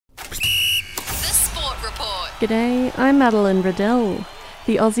G'day, I'm Madeline Riddell.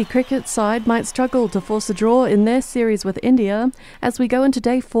 The Aussie cricket side might struggle to force a draw in their series with India as we go into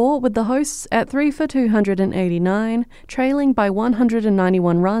day 4 with the hosts at 3 for 289, trailing by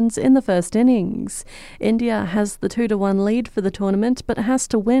 191 runs in the first innings. India has the 2-1 lead for the tournament but has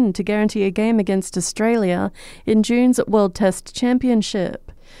to win to guarantee a game against Australia in June's World Test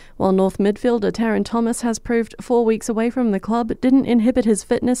Championship. While North midfielder Taryn Thomas has proved 4 weeks away from the club didn't inhibit his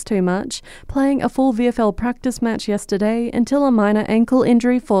fitness too much, playing a full VFL practice match yesterday until a minor ankle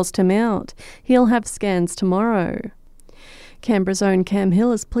injury forced him out. He'll have scans tomorrow. Canberra's own Cam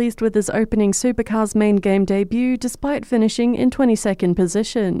Hill is pleased with his opening Supercars main game debut despite finishing in 22nd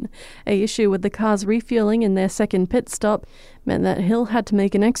position. A issue with the cars refuelling in their second pit stop meant that Hill had to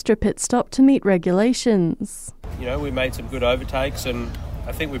make an extra pit stop to meet regulations. We made some good overtakes and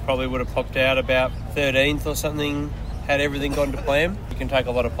I think we probably would have popped out about 13th or something had everything gone to plan. You can take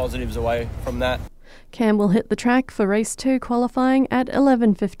a lot of positives away from that. Cam will hit the track for race 2 qualifying at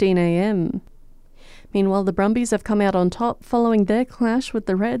 11:15am. Meanwhile, the Brumbies have come out on top following their clash with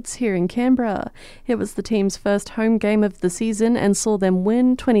the Reds here in Canberra. It was the team's first home game of the season and saw them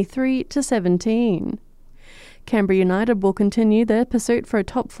win 23-17. Canberra United will continue their pursuit for a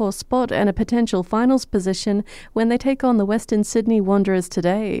top 4 spot and a potential finals position when they take on the Western Sydney Wanderers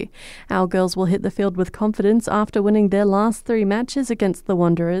today. Our girls will hit the field with confidence after winning their last 3 matches against the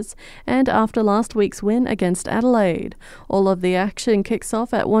Wanderers and after last week's win against Adelaide. All of the action kicks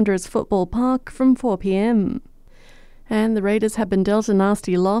off at Wanderers Football Park from 4pm. And the Raiders have been dealt a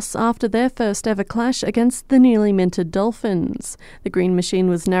nasty loss after their first ever clash against the newly minted Dolphins. The Green Machine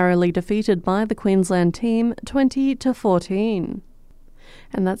was narrowly defeated by the Queensland team 20-14.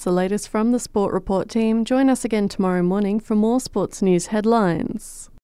 And that's the latest from the Sport Report team. Join us again tomorrow morning for more sports news headlines.